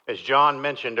As John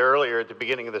mentioned earlier at the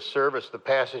beginning of the service, the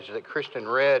passage that Kristen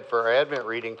read for our Advent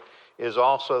reading is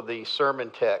also the sermon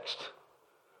text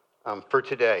for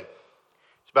today.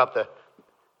 It's about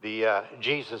the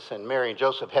Jesus and Mary and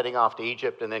Joseph heading off to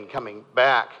Egypt and then coming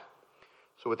back.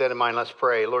 So with that in mind, let's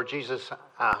pray. Lord Jesus,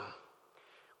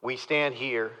 we stand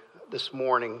here this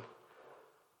morning.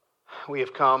 We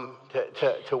have come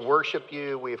to worship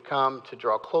you. We have come to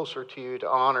draw closer to you, to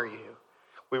honor you.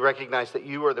 We recognize that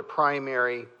you are the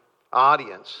primary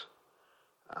audience.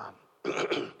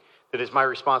 That is my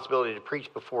responsibility to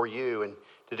preach before you and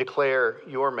to declare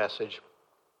your message.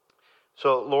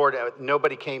 So, Lord,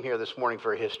 nobody came here this morning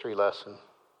for a history lesson.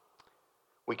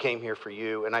 We came here for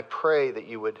you, and I pray that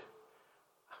you would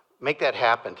make that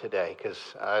happen today, because,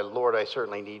 Lord, I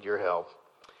certainly need your help.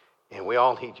 And we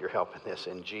all need your help in this.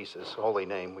 In Jesus' holy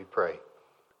name we pray.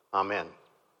 Amen.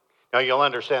 Now, you'll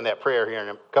understand that prayer here in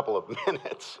a couple of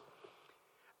minutes.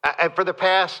 For the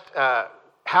past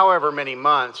however many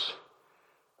months,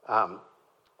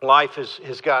 life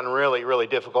has gotten really, really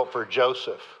difficult for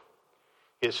Joseph.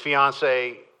 His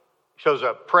fiancée shows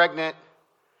up pregnant.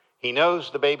 He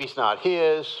knows the baby's not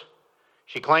his.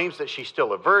 She claims that she's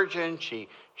still a virgin. She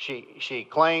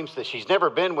claims that she's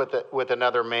never been with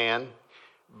another man,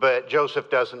 but Joseph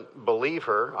doesn't believe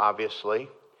her, obviously.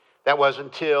 That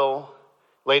wasn't until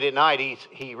late at night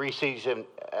he receives an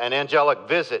angelic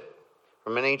visit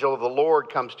from an angel of the Lord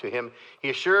comes to him. He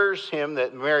assures him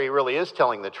that Mary really is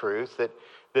telling the truth,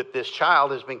 that this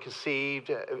child has been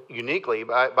conceived uniquely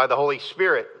by the Holy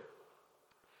Spirit.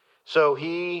 So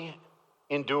he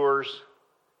endures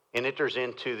and enters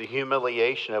into the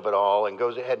humiliation of it all and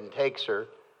goes ahead and takes her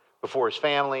before his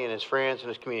family and his friends and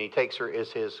his community. He takes her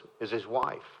as his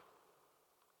wife.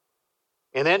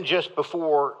 And then just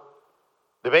before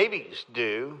the baby's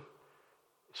due,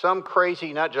 some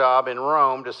crazy nut job in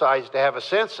Rome decides to have a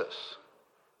census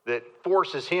that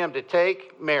forces him to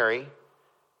take Mary,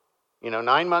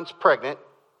 9 months pregnant,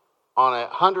 on a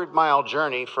 100-mile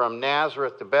journey from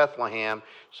Nazareth to Bethlehem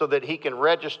so that he can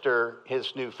register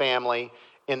his new family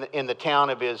in the town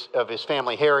of his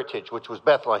family heritage, which was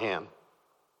Bethlehem.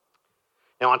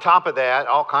 Now, on top of that,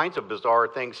 all kinds of bizarre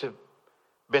things have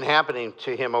been happening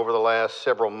to him over the last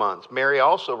several months. Mary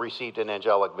also received an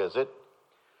angelic visit.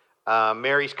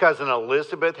 Mary's cousin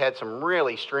Elizabeth had some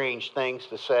really strange things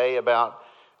to say about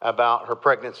her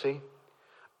pregnancy.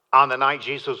 On the night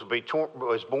Jesus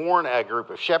was born, a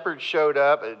group of shepherds showed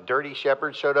up, dirty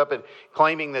shepherds showed up, and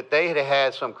claiming that they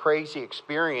had some crazy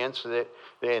experience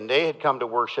and they had come to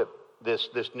worship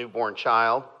this newborn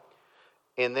child.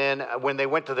 And then when they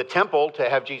went to the temple to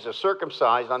have Jesus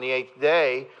circumcised on the 8th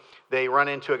day, they run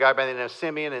into a guy by the name of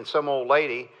Simeon and some old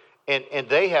lady, and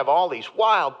they have all these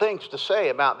wild things to say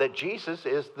about that Jesus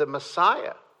is the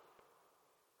Messiah.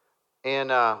 And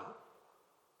now,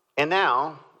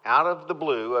 out of the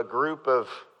blue, a group of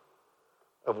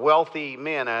wealthy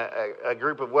men, a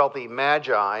group of wealthy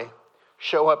magi,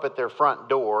 show up at their front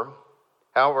door.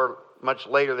 However much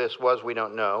later this was, we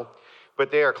don't know.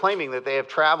 But they are claiming that they have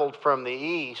traveled from the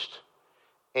east,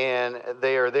 and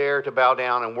they are there to bow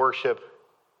down and worship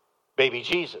baby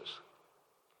Jesus.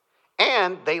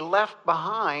 And they left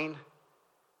behind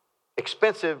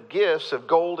expensive gifts of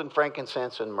gold and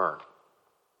frankincense and myrrh.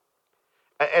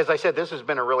 As I said, this has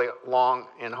been a really long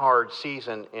and hard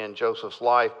season in Joseph's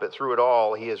life, but through it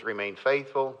all, he has remained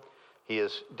faithful. He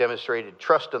has demonstrated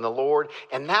trust in the Lord,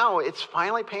 and now it's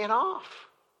finally paying off.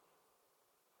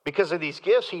 Because of these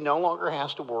gifts, he no longer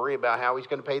has to worry about how he's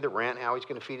going to pay the rent, how he's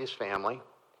going to feed his family.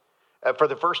 For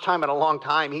the first time in a long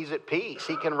time, he's at peace.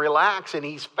 He can relax, and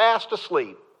he's fast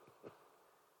asleep.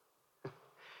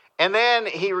 And then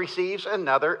he receives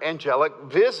another angelic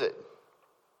visit.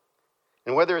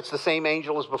 And whether it's the same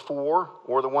angel as before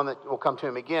or the one that will come to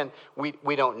him again,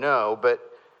 we don't know.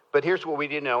 But here's what we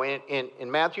do know.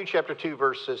 In Matthew chapter 2,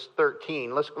 verses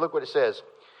 13, let's look what it says. It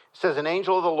says, an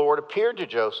angel of the Lord appeared to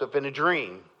Joseph in a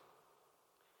dream.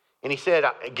 And he said,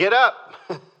 get up.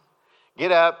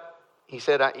 Get up. He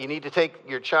said, you need to take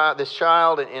this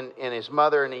child and his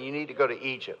mother, and you need to go to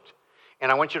Egypt.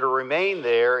 And I want you to remain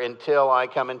there until I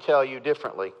come and tell you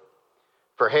differently.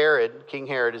 For Herod, King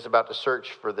Herod, is about to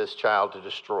search for this child to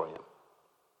destroy him.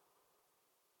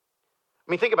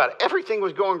 I mean, think about it. Everything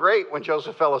was going great when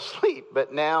Joseph fell asleep,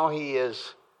 but now he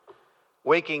is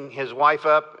waking his wife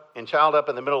up and child up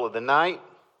in the middle of the night.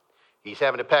 He's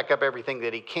having to pack up everything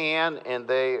that he can, and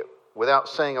they, without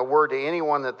saying a word to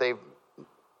anyone that they've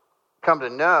come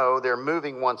to know, they're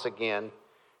moving once again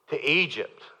to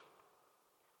Egypt.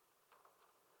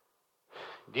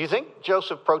 Do you think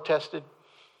Joseph protested?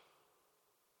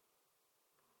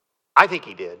 I think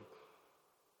he did.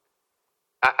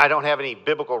 I don't have any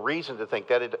biblical reason to think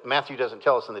that. Matthew doesn't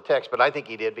tell us in the text, but I think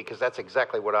he did because that's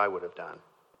exactly what I would have done.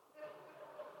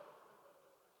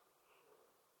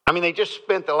 I mean, they just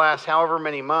spent the last however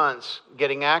many months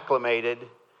getting acclimated,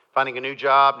 finding a new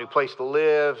job, new place to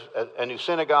live, a new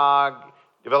synagogue,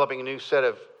 developing a new set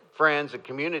of friends and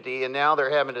community, and now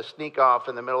they're having to sneak off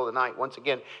in the middle of the night once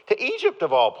again to Egypt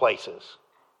of all places.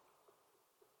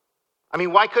 I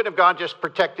mean, why couldn't have God just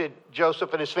protected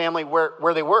Joseph and his family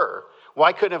where they were?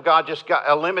 Why couldn't have God just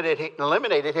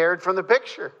eliminated Herod from the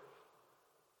picture?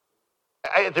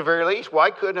 At the very least,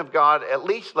 why couldn't have God at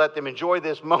least let them enjoy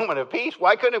this moment of peace?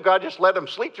 Why couldn't have God just let them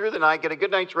sleep through the night, get a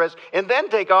good night's rest, and then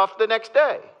take off the next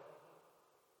day?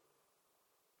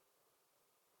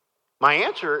 My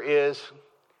answer is,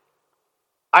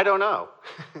 I don't know.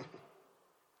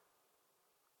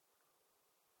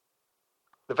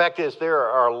 The fact is, there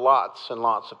are lots and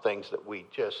lots of things that we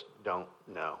just don't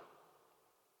know.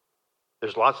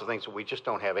 There's lots of things that we just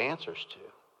don't have answers to.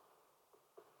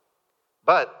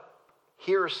 But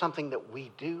here is something that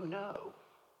we do know.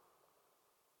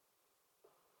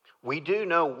 We do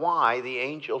know why the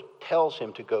angel tells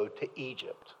him to go to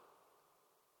Egypt.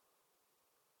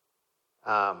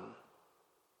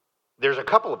 There's a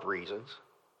couple of reasons.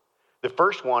 The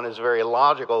first one is a very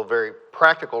logical, very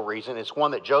practical reason. It's one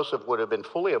that Joseph would have been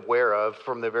fully aware of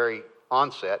from the very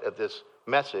onset of this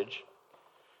message.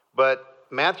 But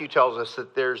Matthew tells us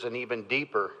that there's an even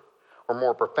deeper or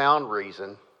more profound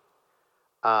reason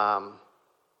for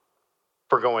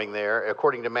going there.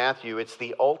 According to Matthew, it's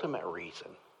the ultimate reason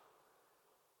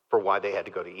for why they had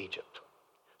to go to Egypt.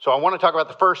 So I want to talk about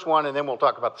the first one, and then we'll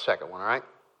talk about the second one, all right?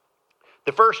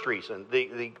 The first reason,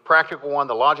 the practical one,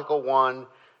 the logical one,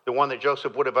 the one that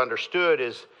Joseph would have understood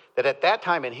is that at that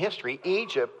time in history,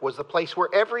 Egypt was the place where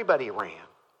everybody ran.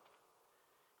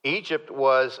 Egypt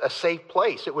was a safe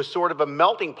place. It was sort of a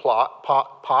melting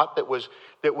pot that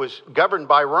was governed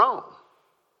by Rome.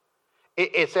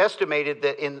 It's estimated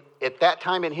that at that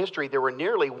time in history, there were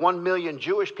nearly 1 million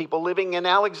Jewish people living in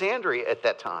Alexandria at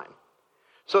that time.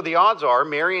 So the odds are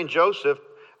Mary and Joseph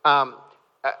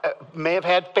may have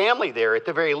had family there. At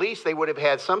the very least, they would have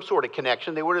had some sort of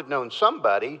connection. They would have known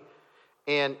somebody.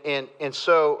 And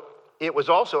so it was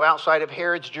also outside of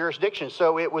Herod's jurisdiction.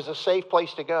 So it was a safe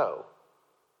place to go.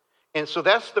 And so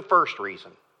that's the first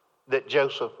reason that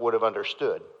Joseph would have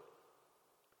understood.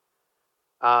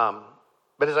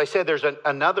 But as I said, there's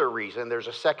another reason. There's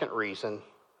a second reason,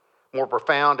 more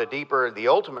profound, a deeper, the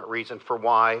ultimate reason for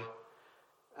why,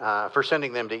 for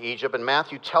sending them to Egypt. And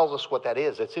Matthew tells us what that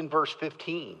is. It's in verse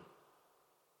 15.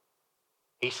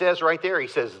 He says right there, he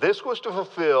says, this was to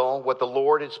fulfill what the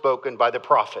Lord had spoken by the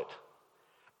prophet.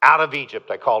 Out of Egypt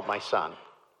I called my son.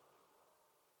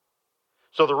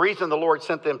 So the reason the Lord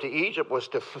sent them to Egypt was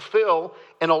to fulfill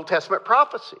an Old Testament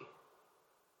prophecy.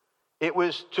 It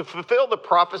was to fulfill the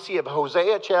prophecy of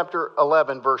Hosea chapter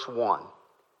 11, verse 1.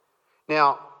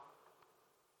 Now,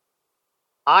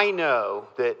 I know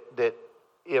that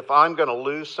if I'm going to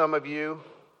lose some of you,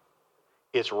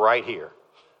 it's right here.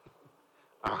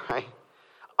 All right?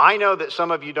 I know that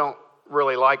some of you don't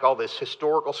really like all this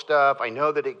historical stuff. I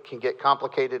know that it can get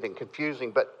complicated and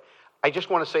confusing, but I just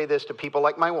want to say this to people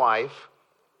like my wife.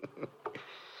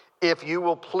 If you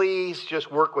will please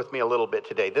just work with me a little bit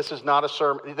today. This is not a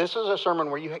sermon. This is a sermon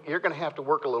where you're going to have to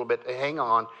work a little bit to hang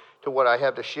on to what I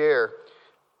have to share.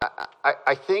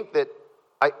 I think that,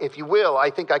 if you will,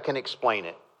 I think I can explain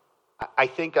it. I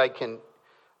think I can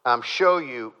show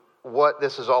you what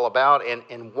this is all about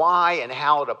and why and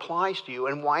how it applies to you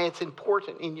and why it's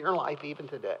important in your life even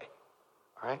today.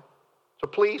 All right? So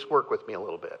please work with me a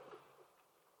little bit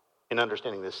in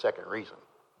understanding this second reason.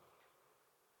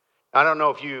 I don't know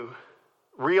if you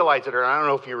realize it or I don't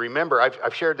know if you remember.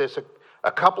 I've shared this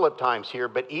a couple of times here,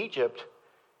 but Egypt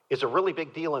is a really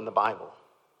big deal in the Bible.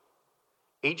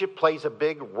 Egypt plays a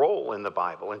big role in the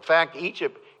Bible. In fact,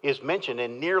 Egypt is mentioned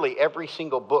in nearly every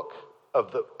single book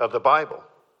of the Bible.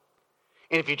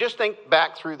 And if you just think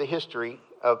back through the history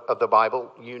of the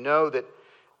Bible, you know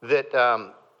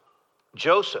that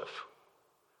Joseph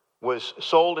was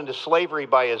sold into slavery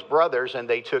by his brothers and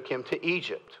they took him to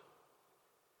Egypt.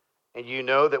 And you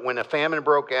know that when a famine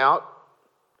broke out,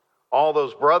 all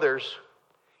those brothers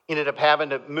ended up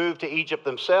having to move to Egypt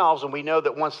themselves. And we know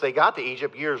that once they got to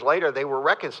Egypt, years later, they were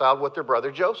reconciled with their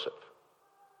brother Joseph.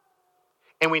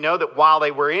 And we know that while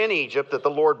they were in Egypt, that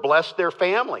the Lord blessed their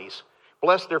families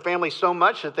so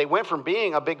much that they went from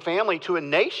being a big family to a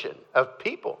nation of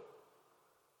people.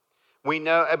 We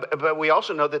know, but we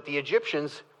also know that the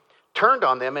Egyptians turned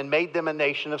on them and made them a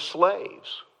nation of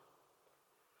slaves.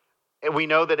 And we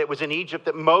know that it was in Egypt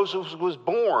that Moses was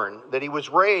born, that he was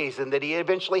raised, and that he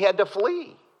eventually had to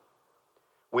flee.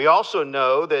 We also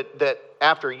know that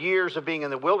after years of being in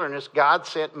the wilderness, God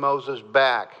sent Moses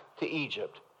back to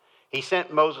Egypt. He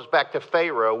sent Moses back to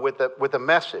Pharaoh with a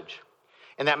message.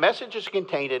 And that message is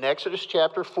contained in Exodus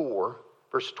chapter 4,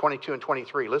 verses 22 and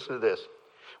 23. Listen to this.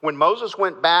 When Moses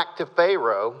went back to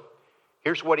Pharaoh,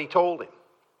 here's what he told him.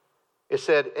 It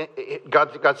said,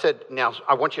 God said, now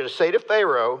I want you to say to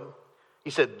Pharaoh, he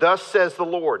said, thus says the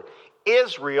Lord,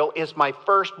 Israel is my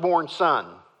firstborn son.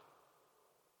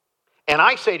 And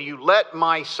I say to you, let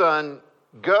my son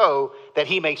go that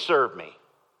he may serve me.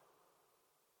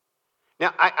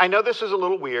 Now, I know this is a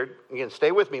little weird. Again,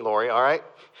 stay with me, Lori, all right?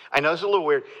 I know this is a little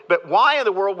weird. But why in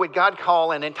the world would God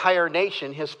call an entire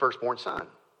nation his firstborn son? I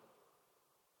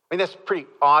mean, that's pretty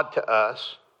odd to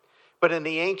us. But in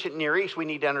the ancient Near East, we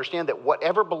need to understand that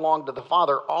whatever belonged to the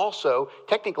father also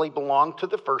technically belonged to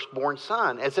the firstborn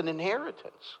son as an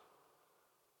inheritance.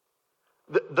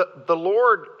 The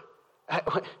Lord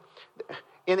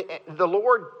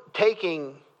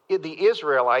taking the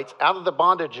Israelites out of the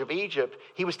bondage of Egypt,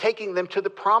 he was taking them to the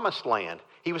promised land.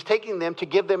 He was taking them to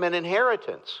give them an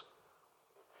inheritance,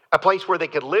 a place where they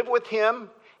could live with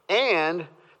him, and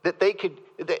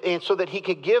so that he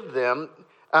could give them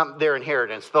their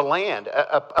inheritance, the land,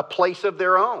 a place of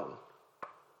their own.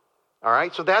 All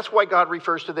right, so that's why God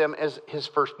refers to them as his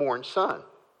firstborn son.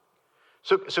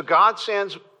 So God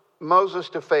sends Moses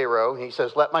to Pharaoh, and he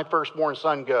says, let my firstborn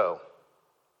son go.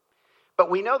 But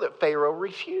we know that Pharaoh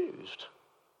refused.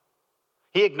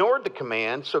 He ignored the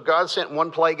command, so God sent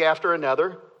one plague after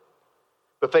another.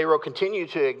 But Pharaoh continued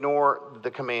to ignore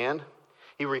the command.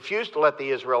 He refused to let the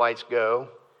Israelites go.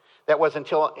 That was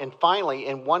and finally,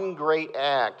 in one great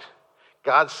act,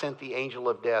 God sent the angel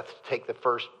of death to take the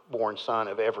firstborn son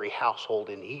of every household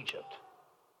in Egypt.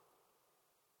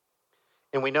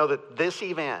 And we know that this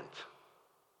event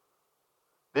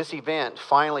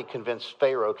finally convinced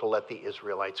Pharaoh to let the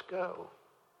Israelites go.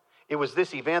 It was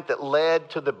this event that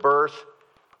led to the birth,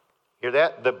 hear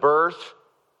that? The birth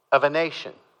of a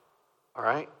nation. All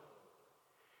right?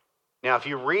 Now, if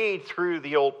you read through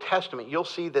the Old Testament, you'll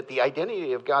see that the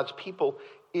identity of God's people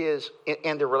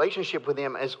and the relationship with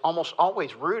him is almost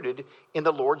always rooted in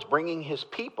the Lord's bringing his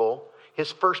people,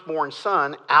 his firstborn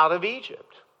son, out of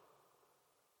Egypt.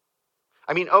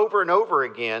 I mean, over and over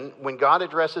again, when God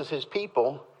addresses his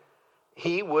people,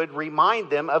 he would remind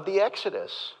them of the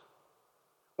Exodus.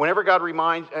 Whenever God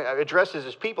addresses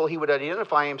his people, he would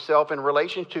identify himself in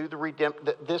relation to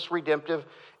this great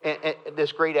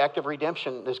act of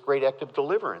redemption, this great act of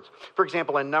deliverance. For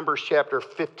example, in Numbers chapter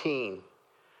 15,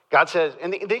 God says,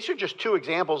 and these are just two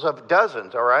examples of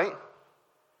dozens, all right?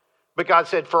 But God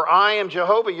said, for I am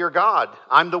Jehovah your God.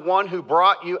 I'm the one who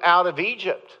brought you out of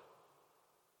Egypt.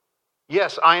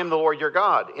 Yes, I am the Lord your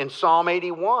God. In Psalm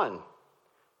 81,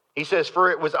 he says, for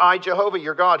it was I, Jehovah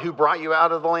your God, who brought you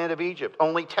out of the land of Egypt.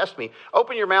 Only test me.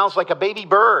 Open your mouths like a baby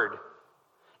bird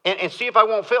and see if I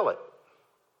won't fill it.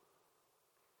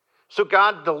 So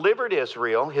God delivered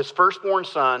Israel, his firstborn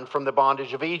son, from the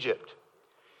bondage of Egypt.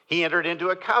 He entered into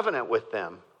a covenant with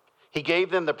them. He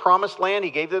gave them the promised land.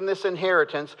 He gave them this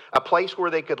inheritance, a place where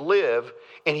they could live.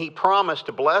 And he promised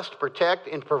to bless, to protect,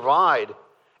 and provide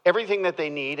everything that they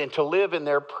need and to live in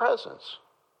their presence.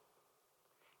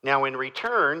 Now, in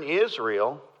return,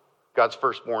 Israel, God's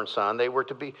firstborn son, they were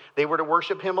to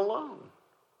worship him alone.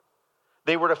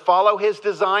 They were to follow his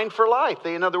design for life.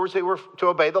 In other words, they were to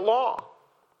obey the law.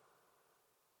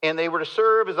 And they were to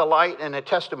serve as a light and a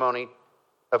testimony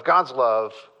of God's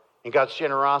love and God's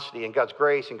generosity and God's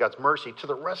grace and God's mercy to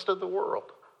the rest of the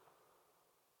world.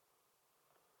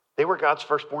 They were God's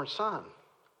firstborn son.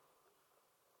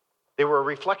 They were a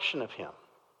reflection of him.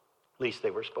 At least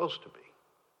they were supposed to be.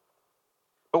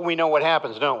 But we know what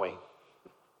happens, don't we?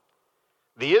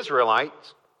 The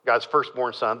Israelites, God's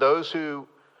firstborn son, those who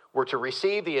were to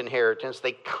receive the inheritance,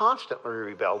 they constantly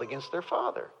rebelled against their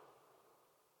father.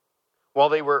 While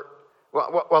there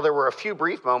were a few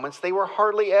brief moments, they were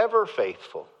hardly ever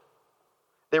faithful.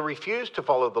 They refused to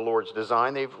follow the Lord's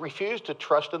design. They refused to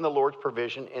trust in the Lord's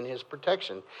provision and his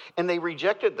protection. And they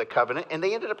rejected the covenant, and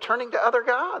they ended up turning to other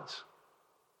gods.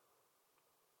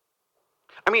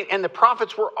 I mean, and the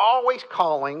prophets were always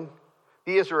calling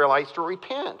the Israelites to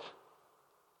repent.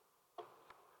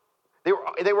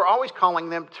 They were always calling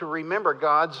them to remember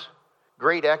God's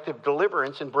great act of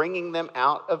deliverance and bringing them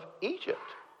out of Egypt.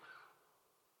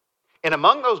 And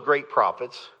among those great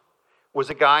prophets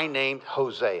was a guy named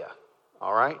Hosea,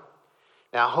 all right?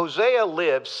 Now, Hosea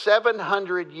lived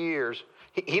 700 years.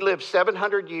 He lived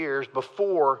 700 years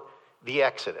before the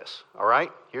Exodus, all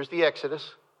right? Here's the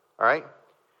Exodus, all right?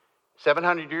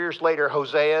 700 years later,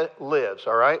 Hosea lives,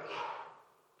 all right?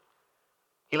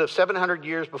 He lived 700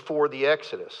 years before the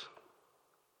Exodus.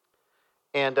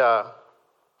 And,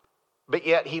 but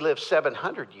yet he lived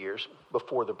 700 years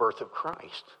before the birth of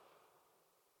Christ.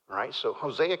 All right, so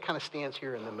Hosea kind of stands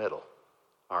here in the middle,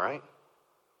 all right?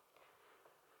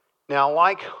 Now,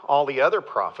 like all the other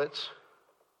prophets,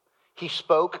 he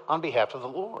spoke on behalf of the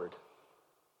Lord.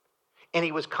 And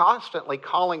he was constantly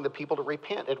calling the people to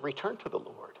repent and return to the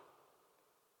Lord.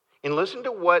 And listen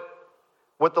to what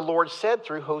the Lord said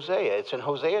through Hosea. It's in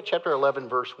Hosea chapter 11,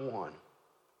 verse 1.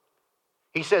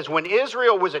 He says, when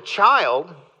Israel was a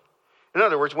child, in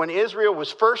other words, when Israel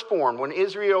was first born, when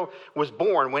Israel was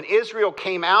born, when Israel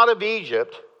came out of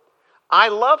Egypt, I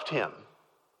loved him.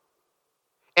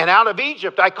 And out of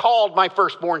Egypt, I called my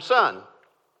firstborn son.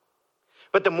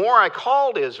 But the more I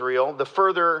called Israel, the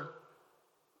further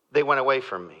they went away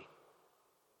from me.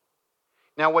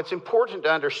 Now, what's important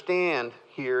to understand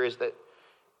here is that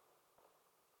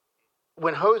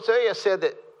when Hosea said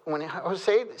that, when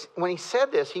he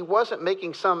said this, he wasn't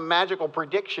making some magical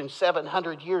prediction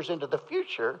 700 years into the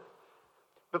future,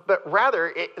 but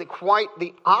rather quite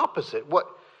the opposite.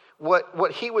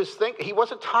 What he was thinking, he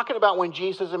wasn't talking about when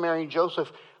Jesus and Mary and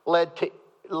Joseph left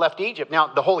Egypt. Now,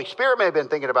 the Holy Spirit may have been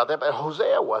thinking about that, but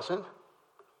Hosea wasn't.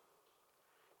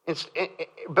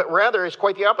 But rather, it's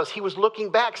quite the opposite. He was looking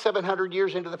back 700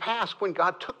 years into the past when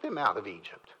God took them out of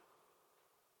Egypt.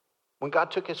 When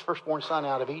God took his firstborn son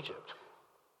out of Egypt.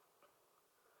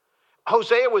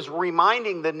 Hosea was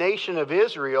reminding the nation of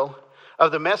Israel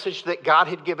of the message that God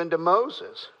had given to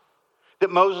Moses.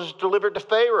 That Moses delivered to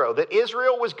Pharaoh. That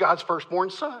Israel was God's firstborn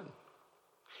son.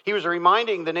 He was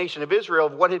reminding the nation of Israel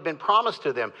of what had been promised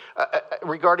to them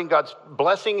regarding God's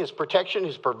blessing, his protection,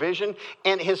 his provision,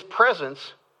 and his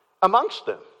presence amongst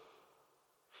them.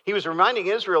 He was reminding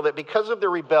Israel that because of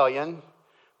their rebellion,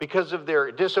 because of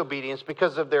their disobedience,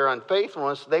 because of their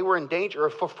unfaithfulness, they were in danger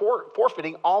of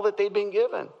forfeiting all that they'd been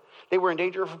given. They were in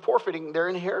danger of forfeiting their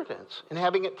inheritance and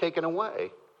having it taken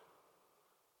away.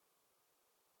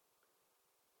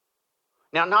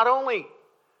 Now, not only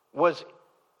was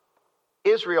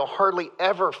Israel hardly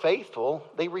ever faithful,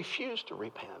 they refused to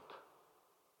repent.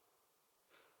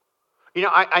 You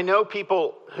know, I know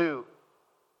people who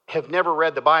have never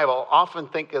read the Bible often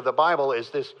think of the Bible as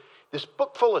this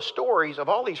book full of stories of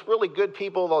all these really good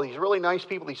people, all these really nice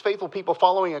people, these faithful people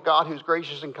following a God who's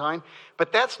gracious and kind.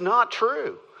 But that's not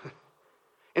true.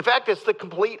 In fact, it's the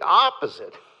complete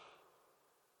opposite.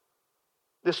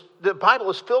 The Bible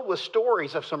is filled with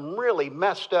stories of some really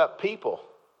messed up people.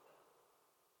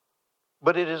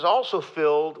 But it is also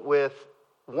filled with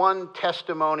one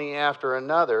testimony after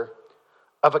another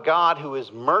of a God who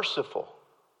is merciful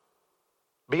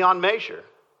beyond measure,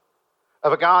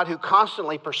 of a God who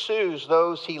constantly pursues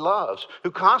those he loves,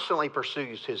 who constantly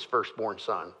pursues his firstborn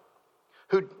son,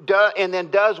 and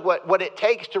then does what it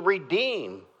takes to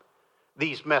redeem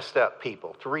these messed up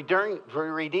people, to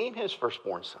redeem his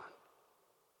firstborn son.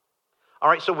 All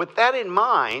right, so with that in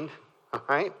mind, all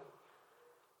right,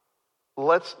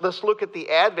 let's look at the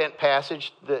Advent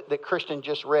passage that Kristen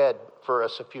just read for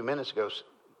us a few minutes ago,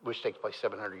 which takes place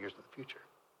 700 years in the future.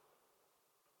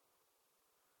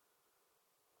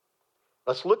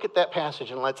 Let's look at that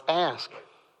passage and let's ask,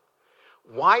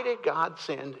 why did God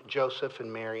send Joseph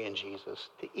and Mary and Jesus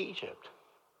to Egypt?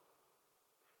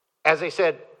 As I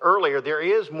said earlier, there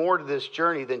is more to this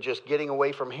journey than just getting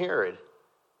away from Herod.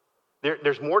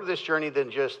 There's more to this journey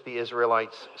than just the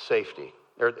Israelites' safety,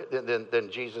 or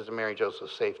than Jesus and Mary and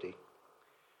Joseph's safety.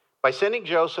 By sending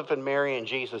Joseph and Mary and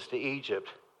Jesus to Egypt,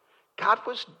 God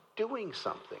was doing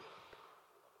something.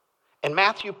 And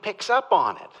Matthew picks up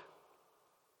on it.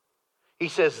 He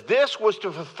says, this was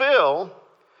to fulfill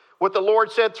what the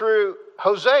Lord said through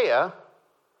Hosea,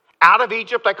 out of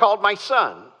Egypt I called my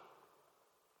son.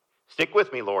 Stick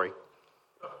with me, Lori.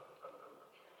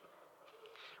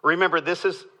 Remember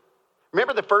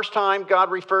the first time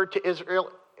God referred to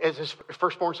Israel as his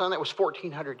firstborn son? That was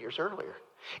 1,400 years earlier.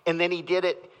 And then he did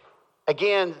it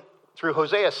again through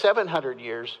Hosea 700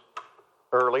 years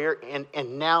earlier,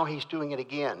 and now he's doing it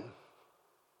again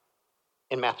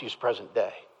in Matthew's present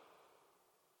day.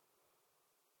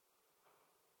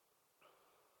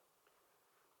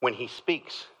 When he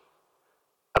speaks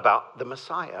about the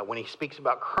Messiah, when he speaks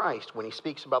about Christ, when he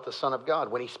speaks about the Son of God,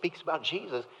 when he speaks about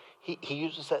Jesus, he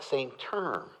uses that same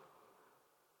term,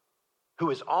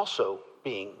 who is also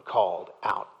being called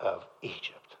out of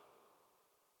Egypt.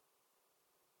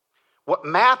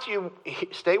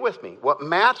 Stay with me, what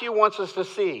Matthew wants us to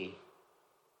see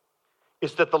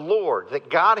is that the Lord,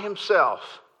 that God himself,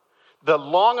 the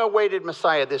long-awaited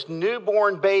Messiah, this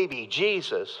newborn baby,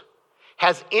 Jesus,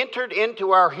 has entered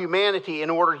into our humanity in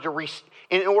order to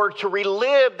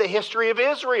relive the history of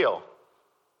Israel.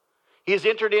 He has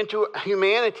entered into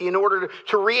humanity in order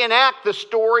to reenact the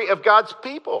story of God's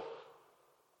people.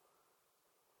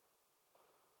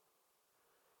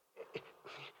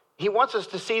 He wants us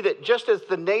to see that just as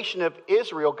the nation of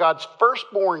Israel, God's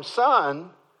firstborn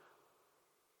son,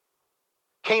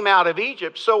 came out of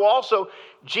Egypt, so also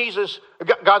Jesus,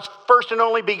 God's first and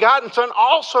only begotten son,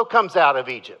 also comes out of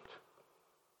Egypt.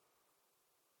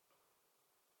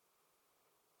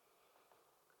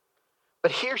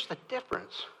 But here's the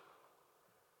difference.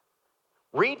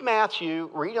 Read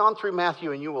on through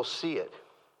Matthew, and you will see it.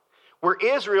 Where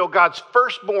Israel, God's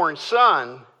firstborn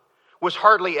son, was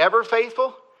hardly ever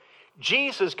faithful,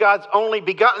 Jesus, God's only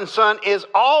begotten son, is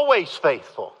always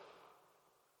faithful.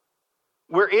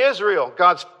 Where Israel,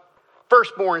 God's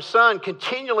firstborn son,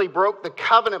 continually broke the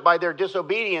covenant by their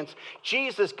disobedience,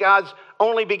 Jesus, God's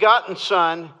only begotten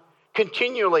son,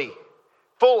 continually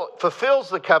fulfills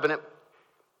the covenant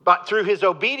but through his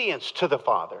obedience to the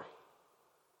Father.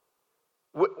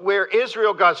 Where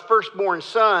Israel, God's firstborn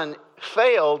son,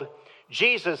 failed,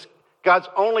 Jesus, God's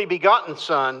only begotten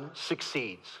son,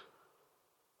 succeeds.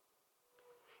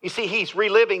 You see, he's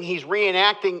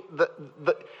reenacting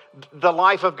the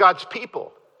life of God's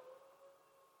people.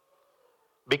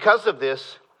 Because of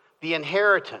this, the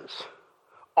inheritance,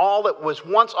 all that was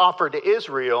once offered to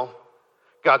Israel,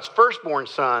 God's firstborn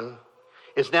son,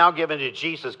 is now given to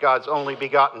Jesus, God's only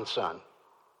begotten son.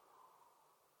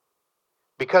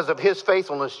 Because of his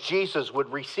faithfulness, Jesus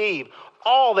would receive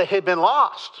all that had been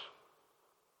lost.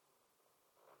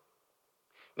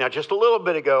 Now, just a little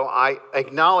bit ago, I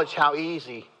acknowledged how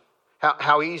easy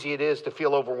it is to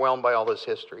feel overwhelmed by all this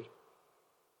history.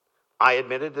 I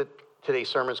admitted that today's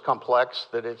sermon is complex,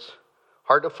 that it's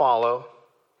hard to follow,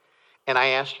 and I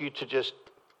asked you to just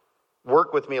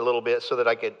work with me a little bit so that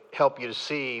I could help you to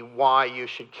see why you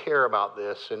should care about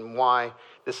this and what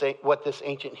this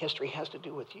ancient history has to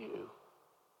do with you.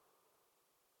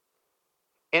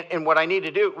 And what I need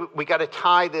to do, we got to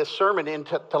tie this sermon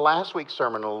into last week's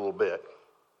sermon a little bit.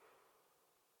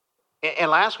 In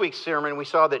last week's sermon, we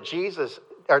saw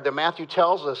that Matthew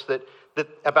tells us that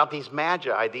about these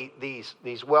magi,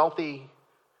 these wealthy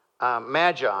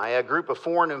magi, a group of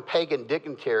foreign and pagan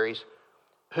dignitaries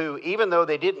who, even though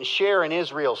they didn't share in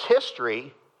Israel's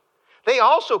history, they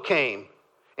also came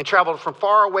and traveled from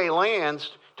faraway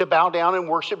lands to bow down and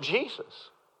worship Jesus.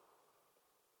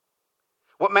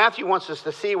 What Matthew wants us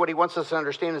to see, what he wants us to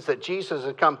understand, is that Jesus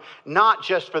has come not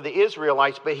just for the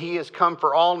Israelites, but he has come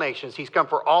for all nations. He's come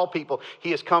for all people.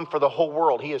 He has come for the whole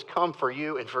world. He has come for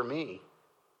you and for me.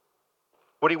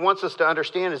 What he wants us to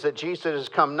understand is that Jesus has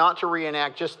come not to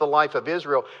reenact just the life of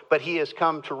Israel, but he has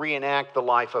come to reenact the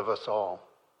life of us all.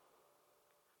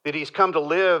 That he's come to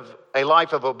live a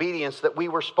life of obedience that we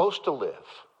were supposed to live.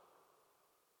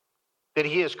 That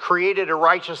he has created a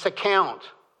righteous account,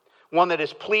 one that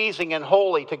is pleasing and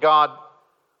holy to God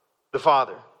the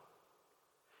Father.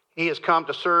 He has come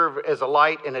to serve as a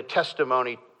light and a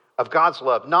testimony of God's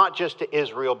love, not just to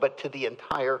Israel, but to the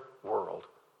entire world.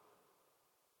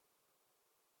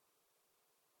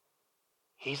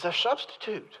 He's a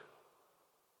substitute.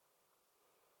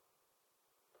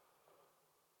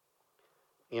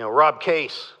 You know, Rob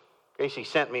Casey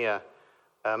sent me a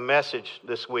message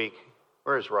this week.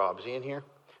 Where is Rob? Is he in here?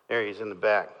 There he is in the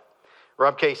back.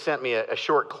 Rob Case sent me a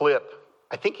short clip.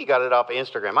 I think he got it off of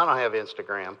Instagram. I don't have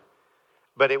Instagram.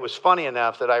 But it was funny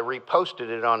enough that I reposted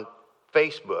it on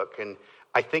Facebook, and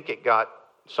I think it got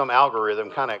some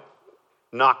algorithm kind of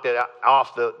knocked it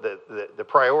off the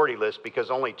priority list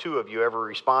because only 2 of you ever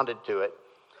responded to it.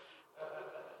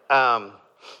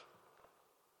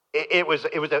 It was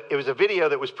a video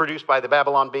that was produced by the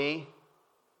Babylon Bee.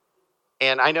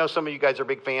 And I know some of you guys are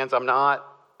big fans. I'm not.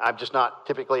 I'm just not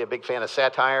typically a big fan of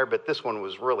satire, but this one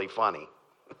was really funny.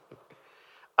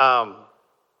 And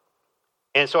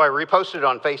so I reposted it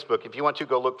on Facebook. If you want to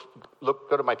go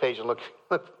to my page and look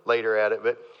later at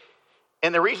it.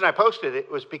 And the reason I posted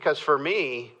it was because for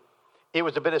me, it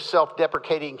was a bit of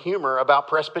self-deprecating humor about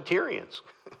Presbyterians.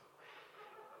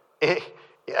 It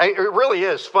really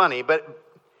is funny, but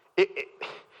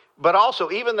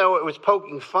also, even though it was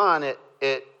poking fun at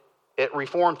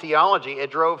Reformed theology, it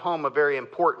drove home a very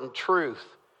important truth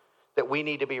that we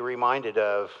need to be reminded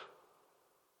of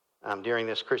during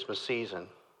this Christmas season.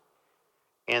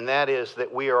 And that is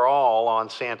that we are all on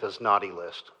Santa's naughty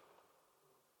list.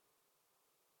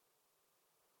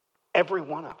 Every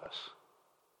one of us.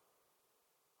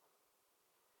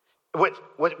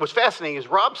 What was fascinating is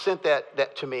Rob sent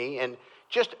that to me, and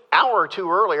just an hour or two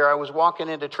earlier, I was walking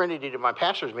into Trinity to my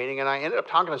pastor's meeting, and I ended up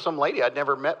talking to some lady I'd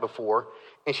never met before,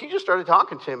 and she just started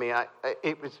talking to me.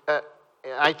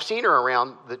 I've seen her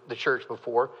around the church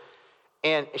before,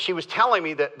 and she was telling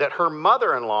me that her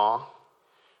mother-in-law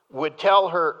would tell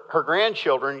her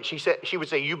grandchildren, she would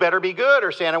say, "You better be good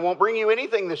or Santa won't bring you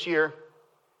anything this year."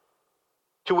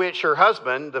 To which her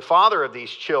husband, the father of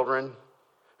these children,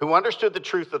 who understood the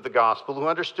truth of the gospel, who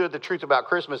understood the truth about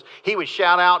Christmas, he would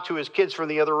shout out to his kids from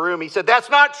the other room. He said, "That's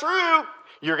not true.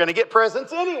 You're going to get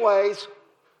presents anyways.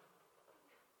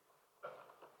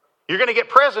 You're going to get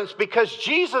presents because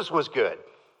Jesus was good.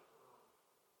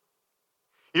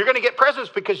 You're going to get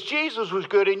presents because Jesus was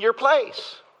good in your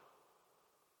place."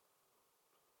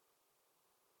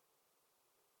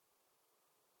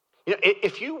 You know,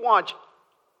 if you watch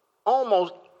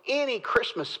almost any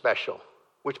Christmas special,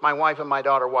 which my wife and my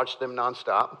daughter watch them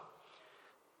nonstop,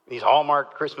 these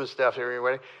Hallmark Christmas stuff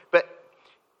everywhere,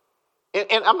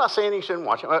 and I'm not saying you shouldn't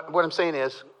watch it. What I'm saying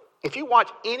is, if you watch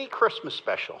any Christmas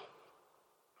special,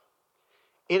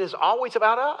 it is always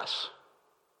about us.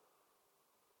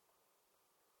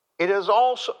 It is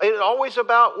always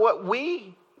about what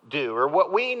we do or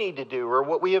what we need to do or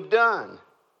what we have done.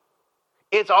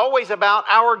 It's always about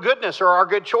our goodness or our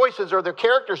good choices or the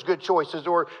character's good choices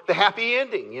or the happy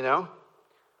ending, you know.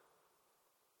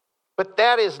 But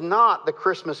that is not the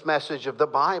Christmas message of the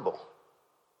Bible.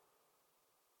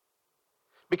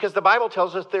 Because the Bible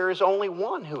tells us there is only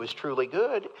one who is truly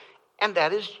good, and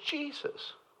that is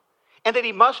Jesus. And that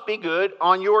he must be good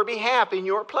on your behalf, in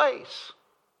your place.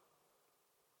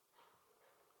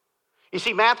 You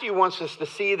see, Matthew wants us to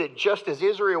see that just as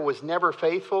Israel was never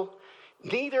faithful,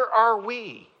 neither are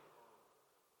we.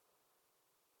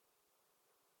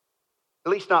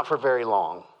 At least not for very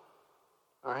long.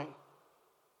 All right?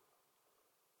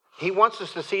 He wants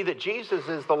us to see that Jesus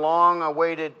is the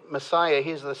long-awaited Messiah.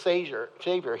 He's the Savior.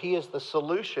 He is the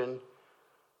solution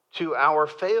to our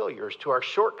failures, to our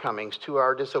shortcomings, to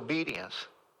our disobedience.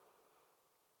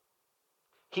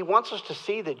 He wants us to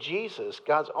see that Jesus,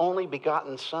 God's only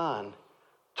begotten Son,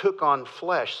 took on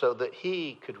flesh so that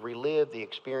he could relive the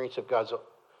experience of God's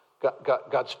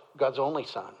only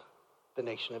Son, the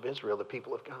nation of Israel, the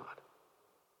people of God.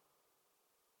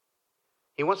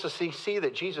 He wants us to see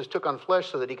that Jesus took on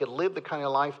flesh so that he could live the kind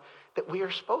of life that we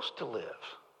are supposed to live.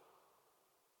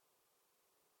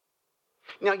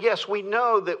 Now, yes, we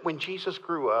know that when Jesus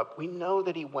grew up, we know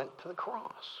that he went to the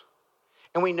cross.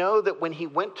 And we know that when he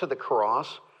went to the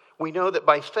cross, we know that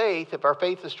by faith, if our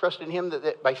faith is trusted in him,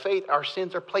 that by faith our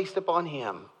sins are placed upon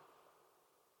him.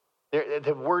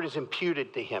 The word is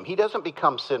imputed to him. He doesn't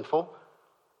become sinful,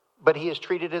 but he is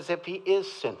treated as if he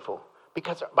is sinful.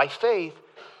 Because by faith,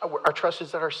 our trust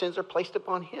is that our sins are placed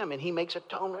upon him, and he makes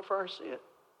atonement for our sin.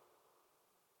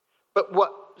 But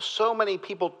what so many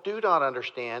people do not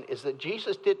understand is that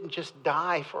Jesus didn't just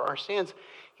die for our sins.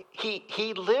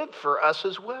 He lived for us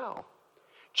as well.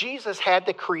 Jesus had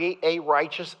to create a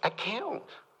righteous account.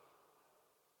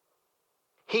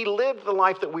 He lived the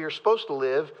life that we are supposed to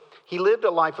live. He lived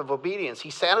a life of obedience. He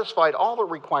satisfied all the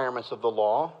requirements of the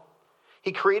law.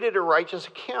 He created a righteous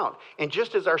account. And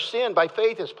just as our sin by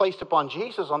faith is placed upon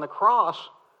Jesus on the cross,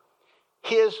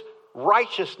 his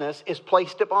righteousness is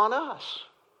placed upon us.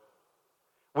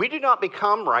 We do not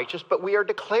become righteous, but we are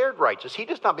declared righteous. He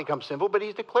does not become sinful, but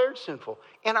he's declared sinful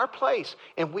in our place.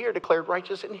 And we are declared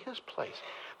righteous in his place.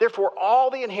 Therefore,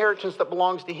 all the inheritance that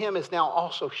belongs to him is now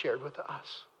also shared with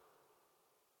us.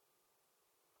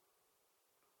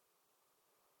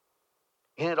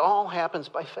 And it all happens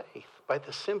by faith, by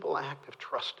the simple act of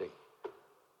trusting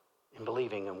and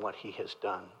believing in what he has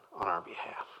done on our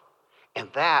behalf. And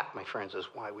that, my friends, is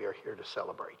why we are here to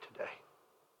celebrate today.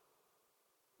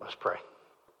 Let's pray.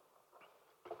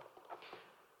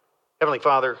 Heavenly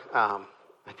Father, I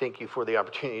thank you for the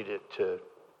opportunity to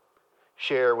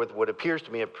share with what appears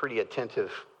to me a pretty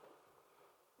attentive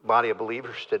body of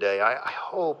believers today. I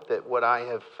hope that what I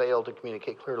have failed to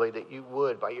communicate clearly, that you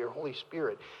would, by your Holy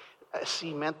Spirit,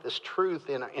 cement this truth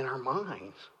in our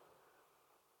minds.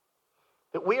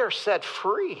 That we are set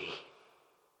free.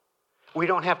 We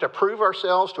don't have to prove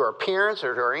ourselves to our parents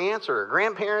or to our aunts or our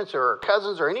grandparents or our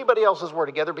cousins or anybody else as we're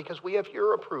together, because we have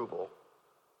your approval.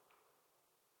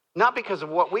 Not because of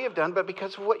what we have done, but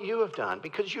because of what you have done.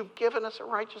 Because you've given us a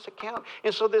righteous account.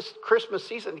 And so this Christmas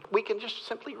season, we can just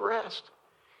simply rest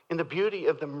in the beauty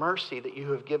of the mercy that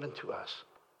you have given to us.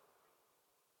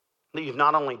 That you've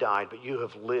not only died, but you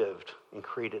have lived and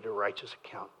created a righteous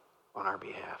account on our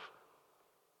behalf.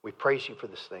 We praise you for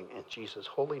this thing in Jesus'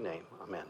 holy name. Amen.